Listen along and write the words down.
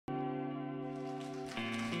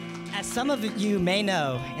As some of you may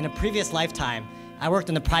know, in a previous lifetime, I worked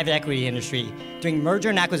in the private equity industry, doing merger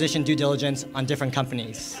and acquisition due diligence on different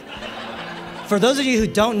companies. For those of you who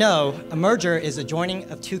don't know, a merger is a joining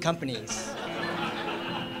of two companies.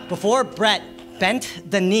 Before Brett bent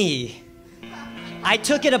the knee, I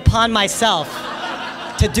took it upon myself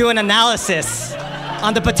to do an analysis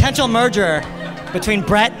on the potential merger between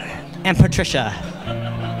Brett and Patricia.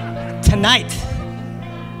 Tonight,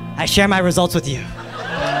 I share my results with you.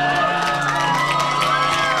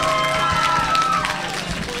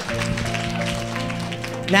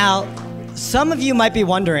 Now, some of you might be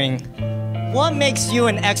wondering, what makes you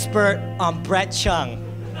an expert on Brett Chung?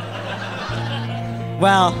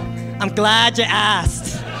 Well, I'm glad you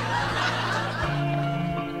asked.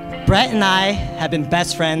 Brett and I have been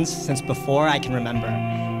best friends since before I can remember.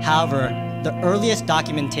 However, the earliest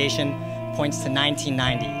documentation points to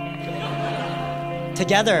 1990.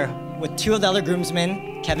 Together with two of the other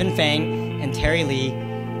groomsmen, Kevin Fang and Terry Lee,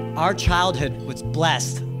 our childhood was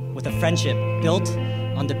blessed with a friendship built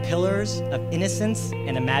on the pillars of innocence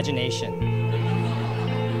and imagination.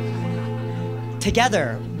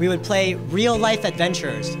 Together, we would play real-life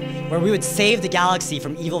adventures where we would save the galaxy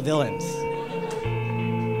from evil villains.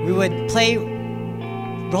 We would play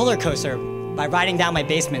roller coaster by riding down my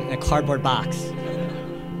basement in a cardboard box.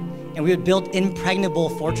 And we would build impregnable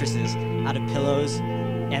fortresses out of pillows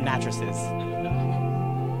and mattresses.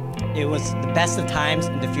 It was the best of times,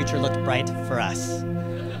 and the future looked bright for us.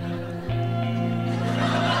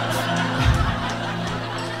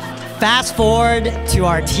 Fast forward to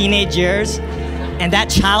our teenage years, and that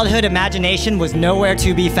childhood imagination was nowhere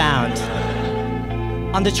to be found.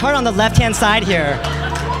 On the chart on the left-hand side here,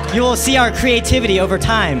 you will see our creativity over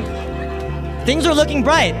time. Things were looking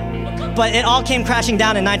bright, but it all came crashing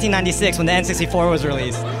down in 1996 when the N64 was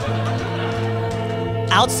released.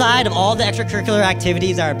 Outside of all the extracurricular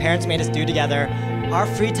activities our parents made us do together, our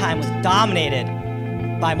free time was dominated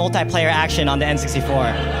by multiplayer action on the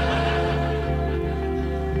N64.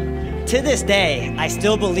 To this day, I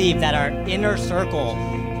still believe that our inner circle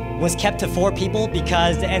was kept to 4 people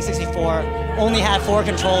because the N64 only had 4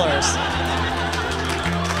 controllers.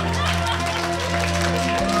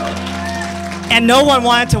 And no one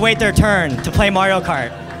wanted to wait their turn to play Mario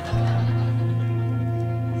Kart.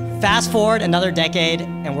 Fast forward another decade,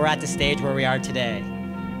 and we're at the stage where we are today,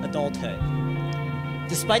 adulthood.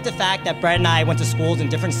 Despite the fact that Brett and I went to schools in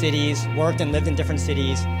different cities, worked and lived in different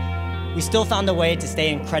cities, we still found a way to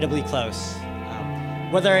stay incredibly close.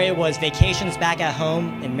 Whether it was vacations back at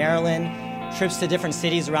home in Maryland, trips to different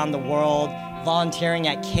cities around the world, volunteering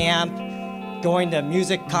at camp, going to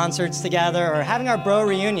music concerts together, or having our bro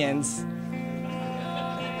reunions,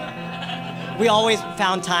 we always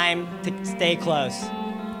found time to stay close.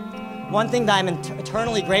 One thing that I'm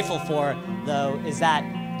eternally grateful for, though, is that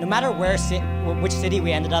no matter which city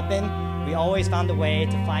we ended up in, we always found a way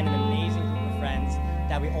to find an amazing group of friends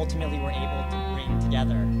that we ultimately were able to bring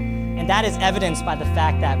together. And that is evidenced by the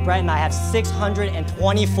fact that Brett and I have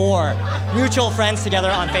 624 mutual friends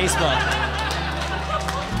together on Facebook.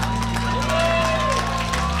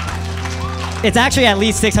 It's actually at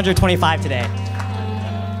least 625 today.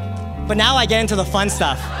 But now I get into the fun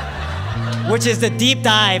stuff, which is the deep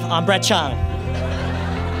dive on Brett Chung.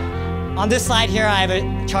 On this slide here, I have a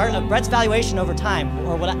chart of Brett's valuation over time,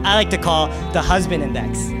 or what I like to call the husband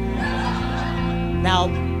index. Now,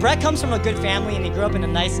 Brett comes from a good family, and he grew up in a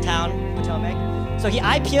nice town, Potomac. So he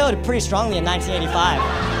IPO'd pretty strongly in 1985.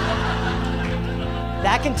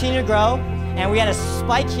 That continued to grow, and we had a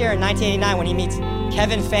spike here in 1989 when he meets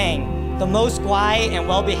Kevin Fang, the most quiet and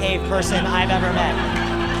well-behaved person I've ever met.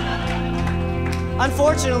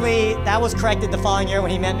 Unfortunately, that was corrected the following year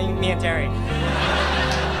when he met me and Terry.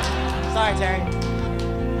 Sorry, Terry.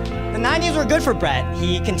 The 90s were good for Brett.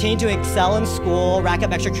 He continued to excel in school, rack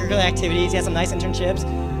up extracurricular activities, he had some nice internships,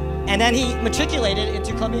 and then he matriculated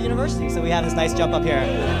into Columbia University, so we have this nice jump up here.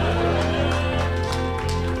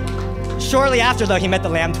 Shortly after, though, he met the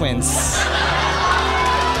Lamb twins.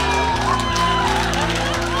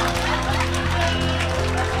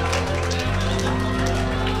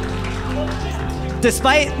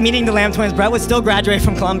 Despite meeting the Lamb twins, Brett would still graduate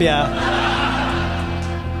from Columbia.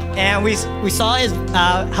 And we saw his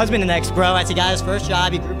husband index grow as he got his first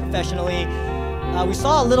job, he grew professionally. We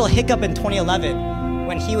saw a little hiccup in 2011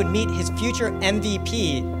 when he would meet his future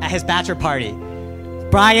MVP at his bachelor party.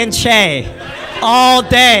 Brian Che, all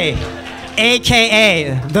day,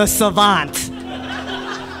 AKA the Savant.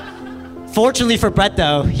 Fortunately for Brett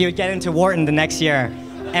though, he would get into Wharton the next year,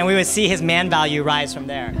 and we would see his man value rise from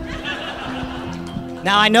there.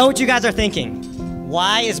 Now I know what you guys are thinking.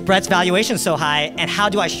 Why is Brett's valuation so high, and how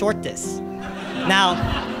do I short this? Now,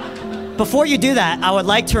 before you do that, I would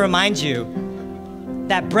like to remind you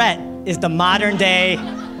that Brett is the modern day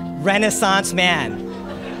Renaissance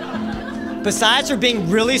man. Besides for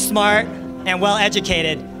being really smart and well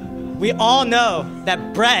educated, we all know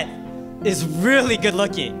that Brett is really good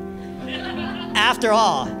looking. After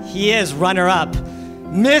all, he is runner-up,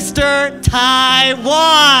 Mr.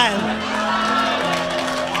 Taiwan.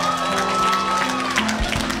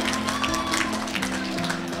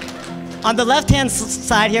 On the left-hand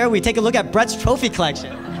side here, we take a look at Brett's trophy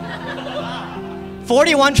collection.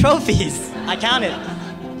 41 trophies, I counted.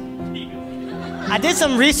 I did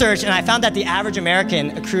some research and I found that the average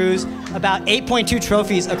American accrues about 8.2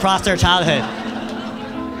 trophies across their childhood.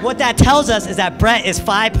 What that tells us is that Brett is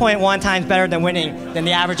 5.1 times better than winning than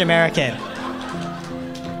the average American.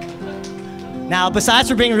 Now, besides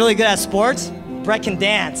for being really good at sports, Brett can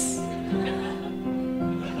dance.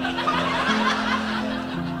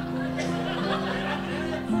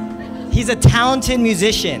 He's a talented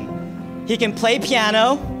musician. He can play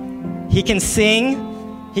piano, he can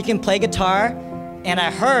sing, he can play guitar, and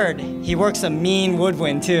I heard he works a mean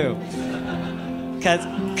woodwind too. Cause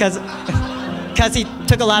he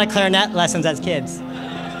took a lot of clarinet lessons as kids.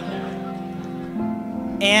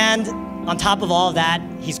 And on top of all of that,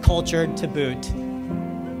 he's cultured to boot.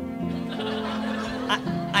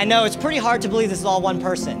 I know, it's pretty hard to believe this is all one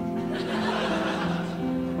person.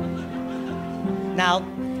 Now,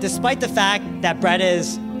 despite the fact that Brett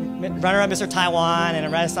is runner-up Mr. Taiwan and a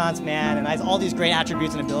Renaissance man and has all these great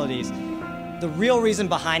attributes and abilities, the real reason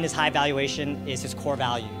behind his high valuation is his core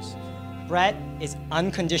values. Brett is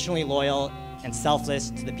unconditionally loyal and selfless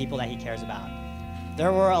to the people that he cares about.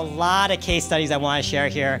 There were a lot of case studies I want to share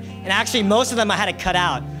here, and actually most of them I had to cut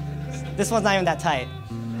out. This one's not even that tight.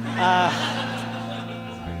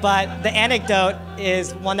 But the anecdote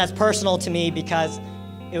is one that's personal to me because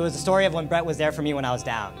it was the story of when Brett was there for me when I was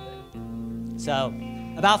down. So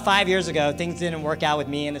about 5 years ago, things didn't work out with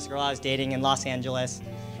me and this girl I was dating in Los Angeles.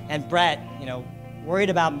 And Brett, worried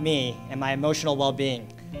about me and my emotional well-being,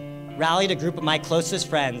 rallied a group of my closest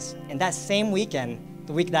friends, and that same weekend,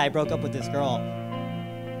 the week that I broke up with this girl,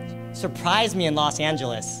 surprised me in Los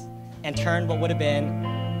Angeles and turned what would have been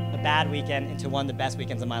a bad weekend into one of the best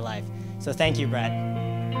weekends of my life. So thank you, Brett.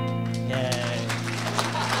 Yay.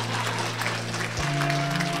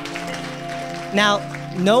 Now,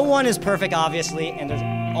 no one is perfect, obviously, and there's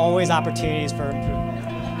always opportunities for improvement.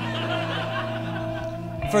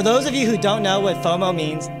 For those of you who don't know what FOMO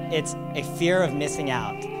means, it's a fear of missing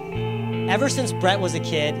out. Ever since Brett was a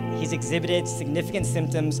kid, he's exhibited significant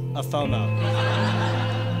symptoms of FOMO.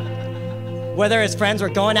 Whether his friends were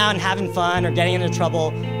going out and having fun or getting into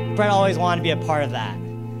trouble, Brett always wanted to be a part of that.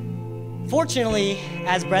 Fortunately,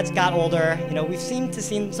 as Brett's got older, we've seemed to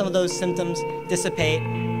see some of those symptoms dissipate,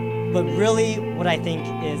 but really what I think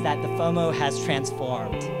is that the FOMO has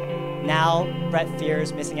transformed. Now, Brett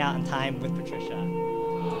fears missing out on time with Patricia.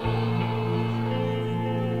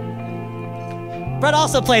 Brett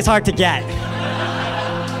also plays hard to get.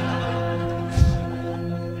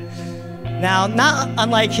 Now, not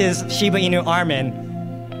unlike his Shiba Inu Armin,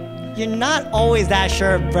 you're not always that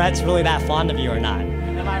sure if Brett's really that fond of you or not.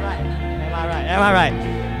 Am I right? Am I right? Am I right?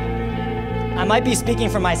 I might be speaking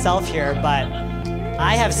for myself here, but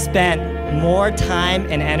I have spent more time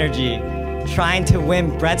and energy trying to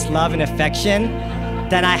win Brett's love and affection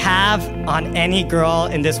than I have on any girl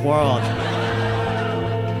in this world.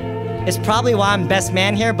 It's probably why I'm best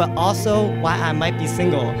man here, but also why I might be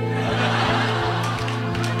single.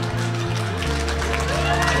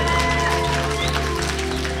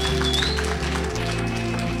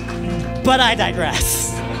 But I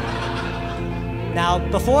digress. Now,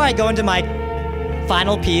 before I go into my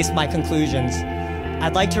final piece, my conclusions,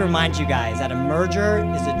 I'd like to remind you guys that a merger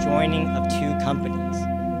is the joining of two companies.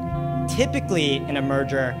 Typically, in a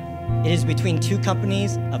merger, it is between two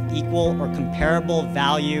companies of equal or comparable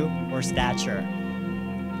value or stature.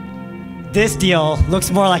 This deal looks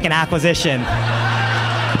more like an acquisition.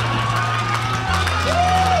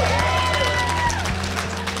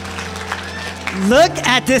 Look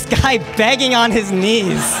at this guy begging on his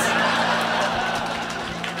knees.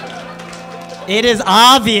 It is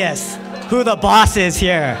obvious who the boss is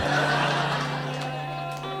here.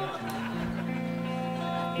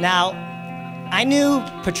 Now, I knew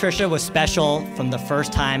Patricia was special from the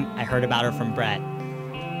first time I heard about her from Brett.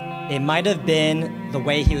 It might have been the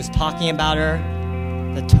way he was talking about her,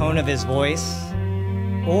 the tone of his voice,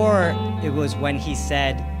 or it was when he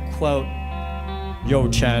said, quote, "Yo,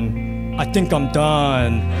 Chen, I think I'm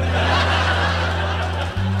done."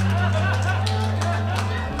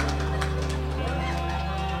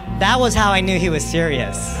 That was how I knew he was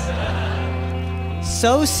serious.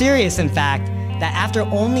 So serious, in fact, that after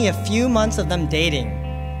only a few months of them dating,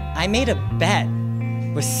 I made a bet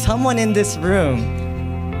with someone in this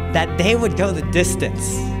room that they would go the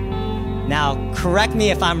distance. Now, correct me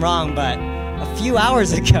if I'm wrong, but a few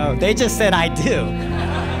hours ago, they just said I do.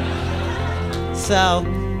 So,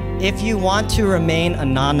 if you want to remain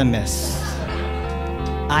anonymous,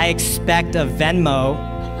 I expect a Venmo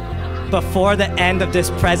before the end of this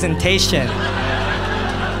presentation.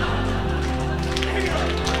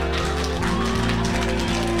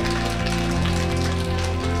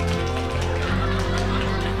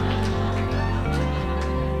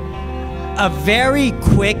 A very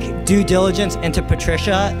quick due diligence into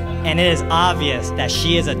Patricia, and it is obvious that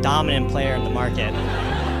she is a dominant player in the market.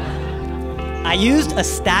 I used a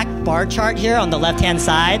stacked bar chart here on the left-hand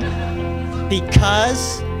side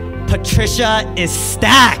because Patricia is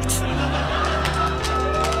stacked.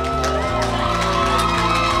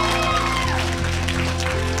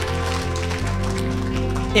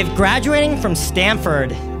 If graduating from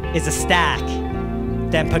Stanford is a stack,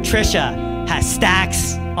 then Patricia has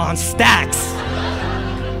stacks on stacks.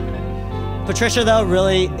 Patricia, though,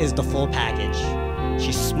 really is the full package.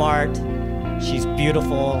 She's smart, she's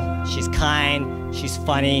beautiful, she's kind, she's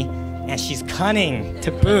funny, and she's cunning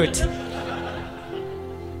to boot.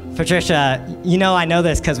 Patricia, you know I know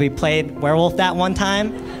this because we played Werewolf that one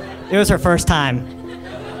time. It was her first time.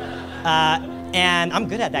 And I'm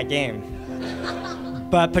good at that game.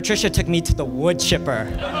 But Patricia took me to the wood chipper.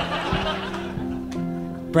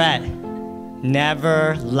 Brett,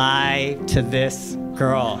 never lie to this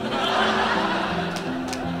girl.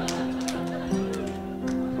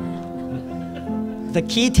 The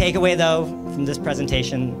key takeaway, though, from this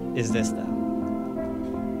presentation is this, though.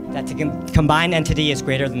 That the combined entity is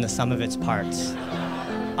greater than the sum of its parts.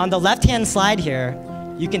 On the left-hand slide here,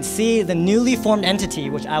 you can see the newly formed entity,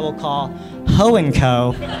 which I will call Ho &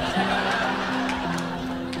 Co.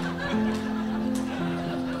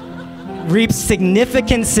 reaps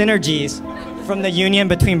significant synergies from the union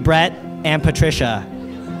between Brett and Patricia.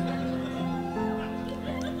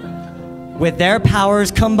 With their powers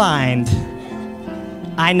combined,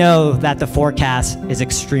 I know that the forecast is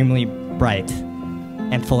extremely bright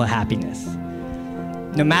and full of happiness.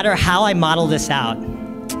 No matter how I model this out,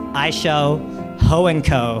 I show Ho &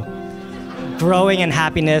 Co. growing in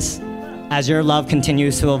happiness as your love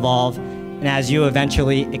continues to evolve and as you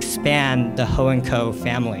eventually expand the Ho & Co.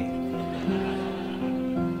 family.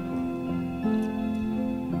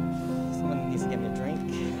 Someone needs to get me a drink.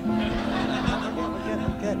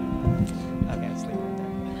 We're good. Okay, I'll sleep right there.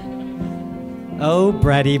 Oh,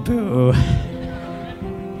 Bretty Boo.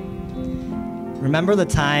 Remember the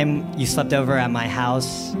time you slept over at my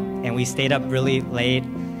house and we stayed up really late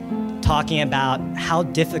talking about how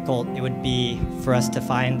difficult it would be for us to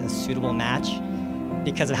find a suitable match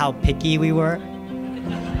because of how picky we were?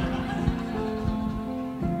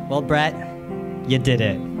 Well, Brett, you did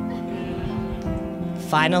it.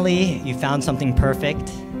 Finally, you found something perfect,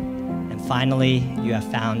 and finally, you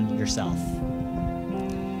have found yourself.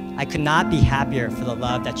 I could not be happier for the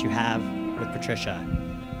love that you have with Patricia.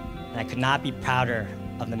 And I could not be prouder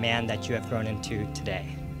of the man that you have grown into today.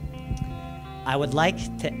 I would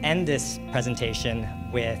like to end this presentation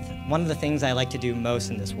with one of the things I like to do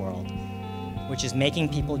most in this world, which is making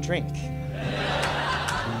people drink.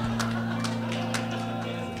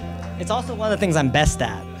 It's also one of the things I'm best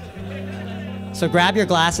at. So grab your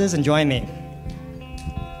glasses and join me.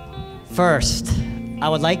 First, I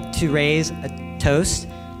would like to raise a toast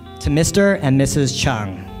to Mr. and Mrs.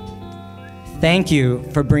 Chung. Thank you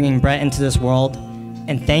for bringing Brett into this world,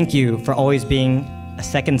 and thank you for always being a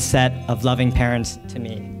second set of loving parents to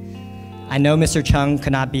me. I know Mr. Chung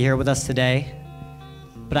could not be here with us today,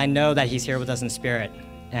 but I know that he's here with us in spirit,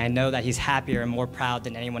 and I know that he's happier and more proud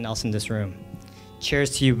than anyone else in this room.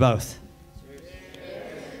 Cheers to you both.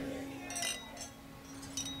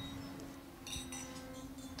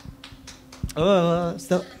 Oh,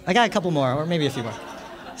 so I got a couple more, or maybe a few more.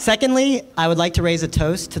 Secondly, I would like to raise a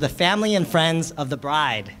toast to the family and friends of the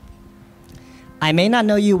bride. I may not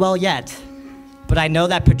know you well yet, but I know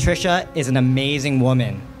that Patricia is an amazing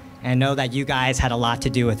woman, and I know that you guys had a lot to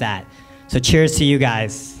do with that. So cheers to you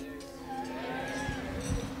guys.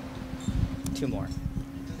 Two more.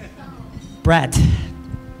 Brett,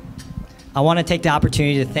 I want to take the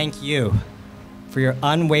opportunity to thank you for your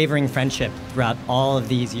unwavering friendship throughout all of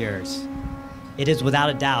these years. It is without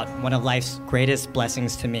a doubt one of life's greatest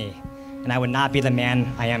blessings to me, and I would not be the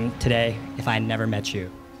man I am today if I had never met you.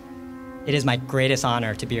 It is my greatest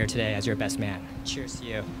honor to be here today as your best man. Cheers to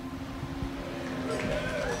you.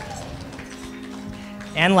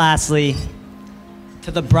 And lastly,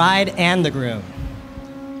 to the bride and the groom,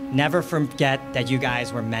 never forget that you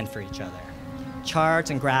guys were meant for each other. Charts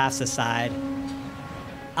and graphs aside,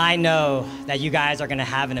 I know that you guys are gonna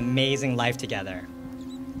have an amazing life together.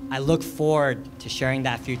 I look forward to sharing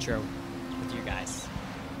that future with you guys.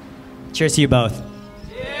 Cheers to you both.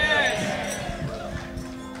 Cheers!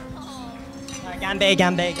 Gambe,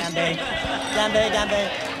 gambe, gambe. Gambe,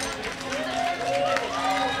 gambe.